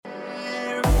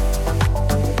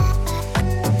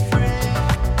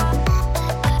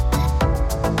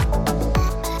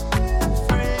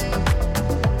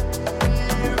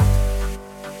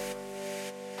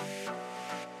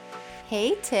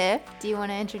Tiff. Do you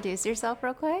want to introduce yourself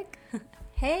real quick?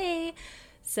 Hey,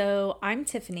 so I'm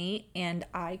Tiffany, and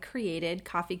I created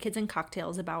Coffee Kids and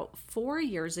Cocktails about 4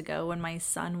 years ago when my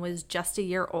son was just a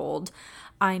year old.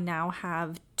 I now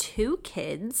have 2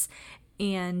 kids,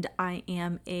 and I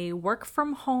am a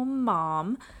work-from-home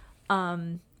mom.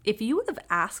 If you would have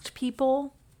asked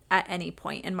people at any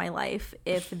point in my life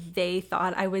if they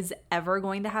thought I was ever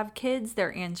going to have kids,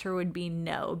 their answer would be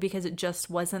no, because it just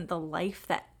wasn't the life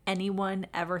that anyone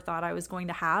ever thought I was going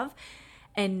to have.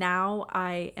 And now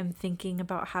I am thinking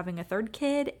about having a 3rd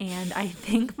kid, and I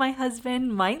think my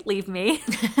husband might leave me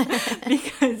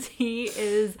because he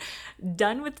is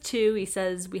done with 2. He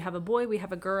says we have a boy, we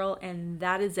have a girl, and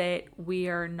that is it. We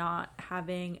are not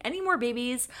having any more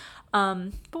babies,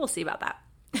 but we'll see about that.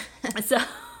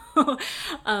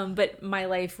 But my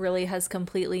life really has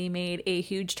completely made a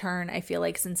huge turn, I feel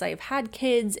like, since I've had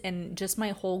kids, and just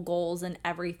my whole goals and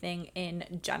everything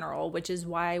in general, which is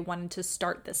why I wanted to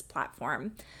start this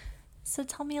platform. So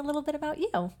tell me a little bit about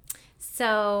you.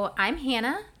 So I'm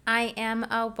Hannah. I am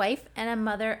a wife and a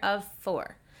mother of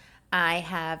 4. I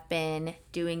have been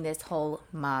doing this whole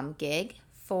mom gig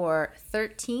for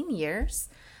 13 years,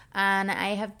 and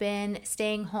I have been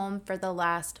staying home for the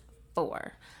last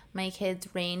 4. My kids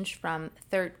range from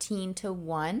 13 to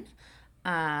 1,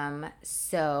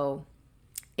 so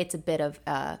it's a bit of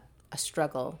a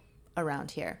struggle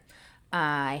around here.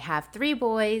 I have 3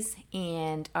 boys,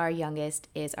 and our youngest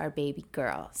is our baby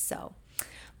girl, so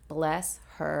bless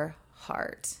her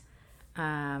heart.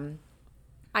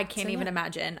 I can't even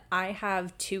imagine. I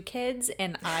have 2 kids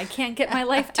and I can't get my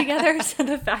life together. So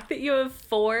the fact that you have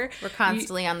 4, we're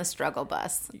constantly on the struggle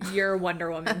bus. You're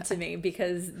Wonder Woman to me,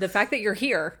 because the fact that you're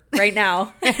here right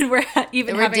now and we're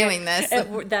doing this,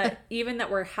 that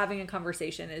we're having a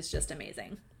conversation is just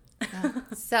amazing.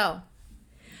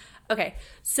 Okay,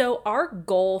 so our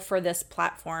goal for this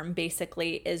platform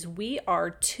basically is we are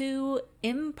 2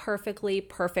 imperfectly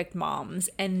perfect moms,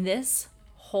 and this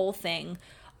whole thing,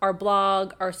 our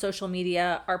blog, our social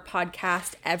media, our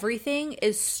podcast, everything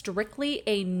is strictly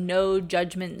a no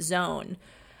judgment zone.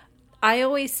 I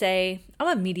always say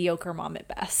I'm a mediocre mom at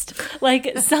best.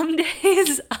 Like, some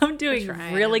days I'm doing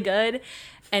really good,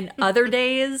 and other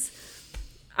days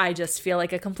I just feel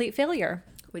like a complete failure.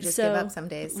 We just give up some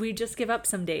days. We just give up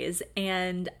some days.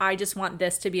 And I just want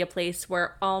this to be a place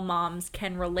where all moms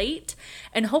can relate,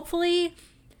 and hopefully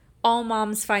all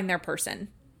moms find their person.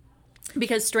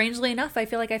 Because strangely enough, I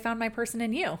feel like I found my person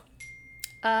in you.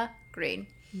 Agreed.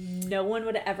 No one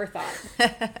would have ever thought.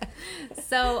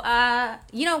 So,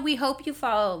 we hope you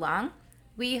follow along.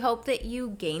 We hope that you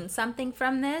gain something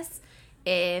from this.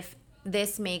 If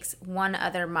this makes one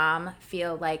other mom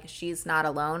feel like she's not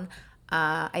alone,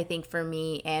 I think for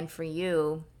me and for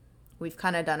you, we've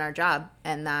kind of done our job.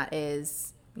 And that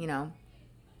is,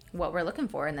 what we're looking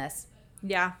for in this.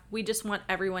 Yeah, we just want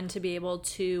everyone to be able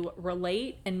to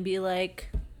relate and be like,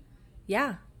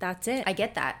 yeah, that's it. I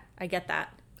get that.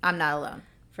 I'm not alone.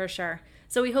 For sure.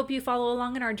 So we hope you follow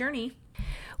along in our journey.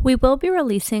 We will be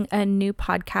releasing a new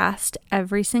podcast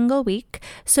every single week,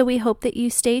 so we hope that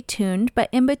you stay tuned. But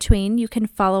in between, you can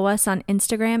follow us on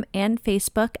Instagram and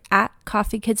Facebook at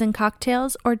Coffee Kids and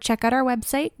Cocktails, or check out our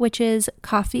website, which is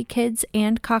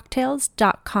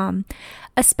coffeekidsandcocktails.com.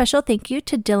 A special thank you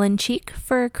to Dylan Cheek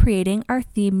for creating our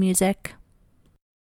theme music.